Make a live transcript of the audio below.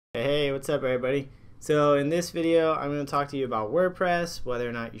What's up, everybody? So in this video I'm going to talk to you about WordPress, whether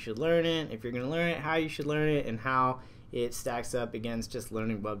or not you should learn it, if you're going to learn it, how you should learn it, and how it stacks up against just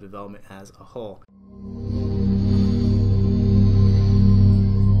learning web development as a whole.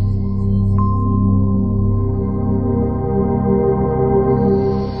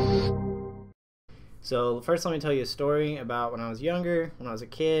 So first, let me tell you a story about when I was younger. When I was a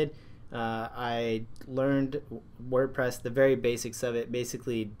kid, I learned WordPress, the very basics of it.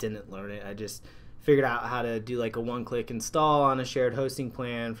 Basically didn't learn it. I just figured out how to do like a one-click install on a shared hosting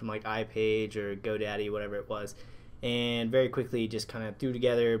plan from like iPage or GoDaddy, whatever it was, and very quickly just kind of threw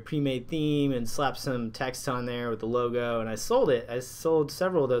together a pre-made theme and slapped some text on there with the logo, and I sold it. I sold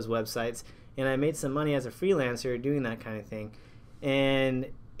several of those websites, and I made some money as a freelancer doing that kind of thing. And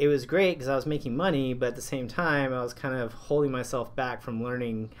it was great because I was making money, but at the same time I was kind of holding myself back from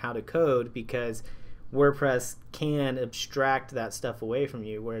learning how to code, because WordPress can abstract that stuff away from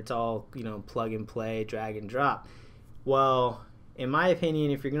you, where it's all, you know, plug and play, drag and drop. Well, in my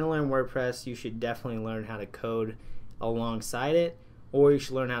opinion, if you're going to learn WordPress, you should definitely learn how to code alongside it, or you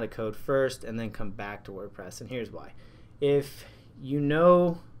should learn how to code first and then come back to WordPress. And here's why. If you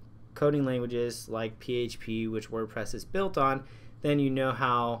know coding languages like PHP, which WordPress is built on, then you know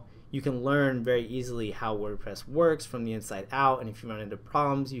how you can learn very easily how WordPress works from the inside out, and if you run into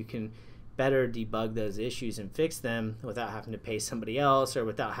problems, you can better debug those issues and fix them without having to pay somebody else, or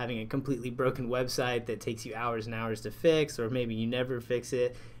without having a completely broken website that takes you hours and hours to fix, or maybe you never fix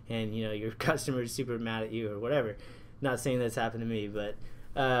it and you know your customer is super mad at you or whatever. Not saying that's happened to me, but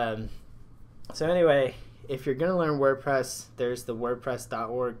so anyway, if you're going to learn WordPress, there's the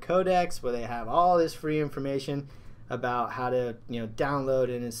WordPress.org codex, where they have all this free information about how to, you know, download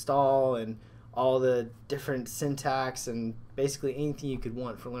and install and all the different syntax and basically anything you could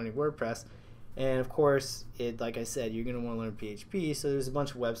want for learning WordPress. And of course, like I said, you're going to want to learn PHP, so there's a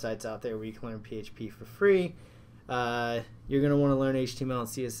bunch of websites out there where you can learn PHP for free. You're going to want to learn HTML and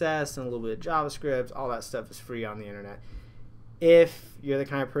CSS and a little bit of JavaScript. All that stuff is free on the internet. If you're the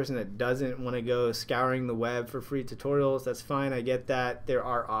kind of person that doesn't want to go scouring the web for free tutorials, that's fine. I get that. There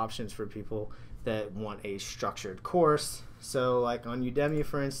are options for people that want a structured course. So like on Udemy,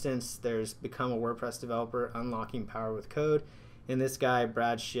 for instance, there's Become a WordPress Developer, Unlocking Power with Code. And this guy,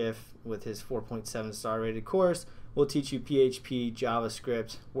 Brad Schiff, with his 4.7 star rated course, will teach you PHP,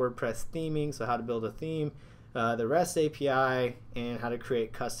 JavaScript, WordPress theming, so how to build a theme, the REST API, and how to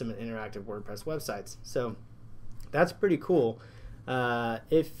create custom and interactive WordPress websites. So that's pretty cool.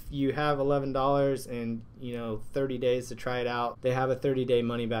 If you have $11 and 30 days to try it out, they have a 30-day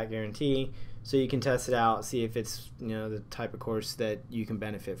money-back guarantee, so you can test it out, see if it's the type of course that you can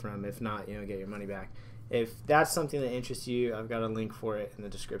benefit from. If not, get your money back. If that's something that interests you, I've got a link for it in the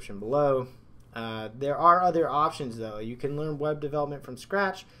description below. There are other options though. You can learn web development from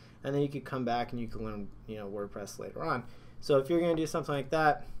scratch, and then you could come back and you can learn WordPress later on. So if you're going to do something like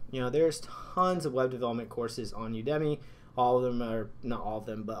that, there's tons of web development courses on Udemy. All of them are, not all of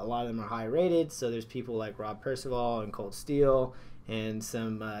them, but a lot of them are high rated. So there's people like Rob Percival and Colt Steele and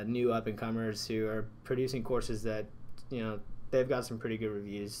some new up-and-comers who are producing courses that, they've got some pretty good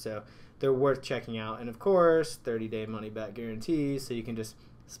reviews. So they're worth checking out. And of course, 30-day money-back guarantee, so you can just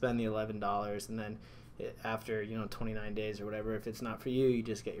spend the $11, and then after 29 days or whatever, if it's not for you, you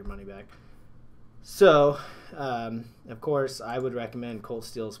just get your money back. So, of course, I would recommend Colt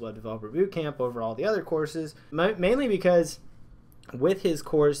Steele's Web Developer Bootcamp over all the other courses, mainly because with his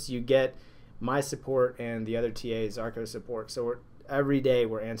course, you get my support and the other TA's Arco support. So every day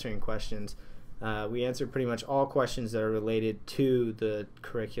we're answering questions. We answer pretty much all questions that are related to the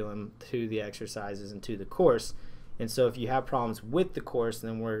curriculum, to the exercises, and to the course. And so if you have problems with the course,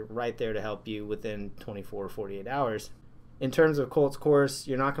 then we're right there to help you within 24 or 48 hours. In terms of Colt's course,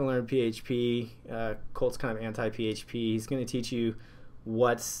 you're not going to learn PHP. Colt's kind of anti-PHP. He's going to teach you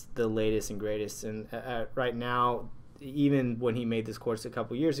what's the latest and greatest. And right now, even when he made this course a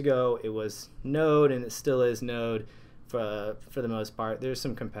couple years ago, it was Node, and it still is Node for the most part. There's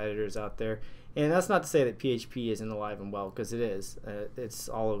some competitors out there. And that's not to say that PHP isn't alive and well, because it is. It's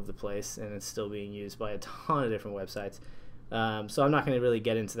all over the place, and it's still being used by a ton of different websites. So I'm not going to really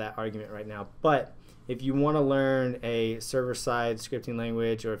get into that argument right now. But if you want to learn a server-side scripting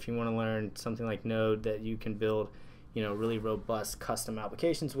language, or if you want to learn something like Node that you can build, really robust custom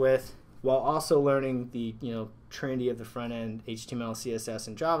applications with, while also learning the, Trinity of the front end, HTML, CSS,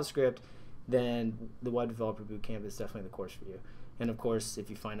 and JavaScript, then the Web Developer Bootcamp is definitely the course for you. And of course, if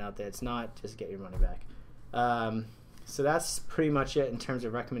you find out that it's not, just get your money back. So that's pretty much it in terms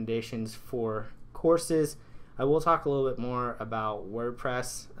of recommendations for courses. I will talk a little bit more about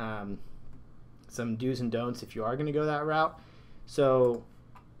WordPress, some do's and don'ts if you are going to go that route. So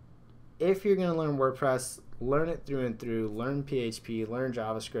if you're going to learn WordPress, learn it through and through, learn PHP, learn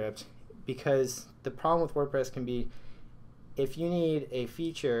JavaScript, because the problem with WordPress can be if you need a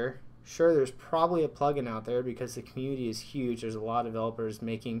feature, sure, there's probably a plugin out there because the community is huge. There's a lot of developers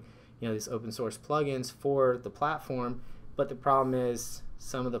making these open source plugins for the platform, but the problem is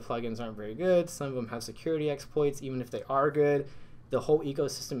some of the plugins aren't very good. Some of them have security exploits. Even if they are good, the whole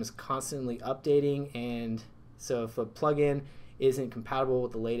ecosystem is constantly updating, and so if a plugin isn't compatible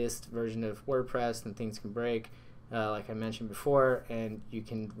with the latest version of WordPress, then things can break, like I mentioned before, and you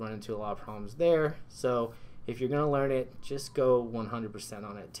can run into a lot of problems there. So if you're going to learn it, just go 100%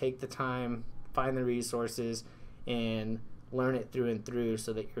 on it. Take the time, find the resources, and learn it through and through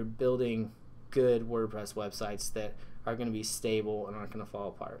so that you're building good WordPress websites that are going to be stable and aren't going to fall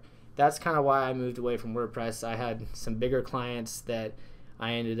apart. That's kind of why I moved away from WordPress. I had some bigger clients that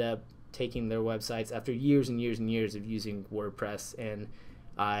I ended up taking their websites after years and years and years of using WordPress, and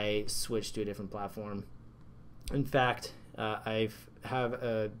I switched to a different platform. In fact, I have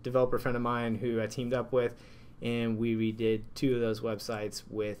a developer friend of mine who I teamed up with, and we redid 2 of those websites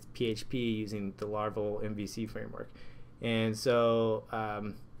with PHP using the Laravel MVC framework. And so,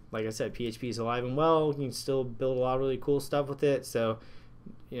 like I said, PHP is alive and well. You can still build a lot of really cool stuff with it. So,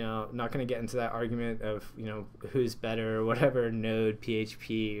 not going to get into that argument of, who's better or whatever, Node,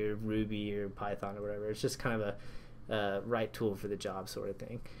 PHP, or Ruby, or Python, or whatever. It's just kind of a right tool for the job sort of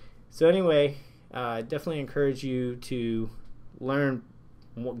thing. So anyway, I definitely encourage you to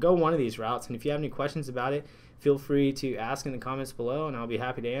go one of these routes. And if you have any questions about it, feel free to ask in the comments below, and I'll be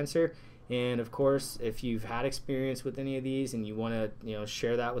happy to answer. And of course, if you've had experience with any of these and you want to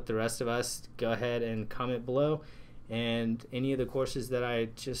share that with the rest of us, go ahead and comment below. And any of the courses that I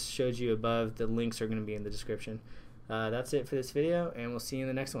just showed you above, the links are going to be in the description. That's it for this video, and we'll see you in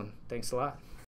the next one. Thanks a lot.